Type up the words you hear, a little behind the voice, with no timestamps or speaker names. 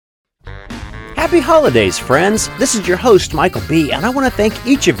Happy holidays, friends. This is your host, Michael B., and I want to thank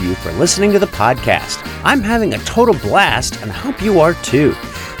each of you for listening to the podcast. I'm having a total blast, and I hope you are too.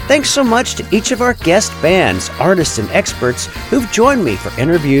 Thanks so much to each of our guest bands, artists, and experts who've joined me for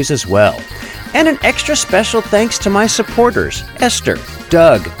interviews as well. And an extra special thanks to my supporters, Esther,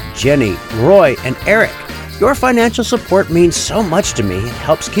 Doug, Jenny, Roy, and Eric. Your financial support means so much to me and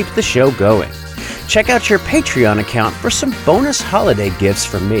helps keep the show going. Check out your Patreon account for some bonus holiday gifts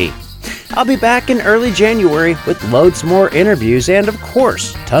from me. I'll be back in early January with loads more interviews and, of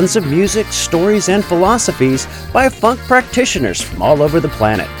course, tons of music, stories, and philosophies by funk practitioners from all over the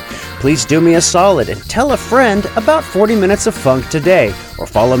planet. Please do me a solid and tell a friend about 40 Minutes of Funk today, or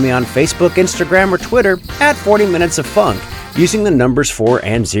follow me on Facebook, Instagram, or Twitter at 40 Minutes of Funk using the numbers 4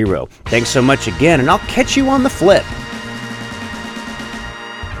 and 0. Thanks so much again, and I'll catch you on the flip.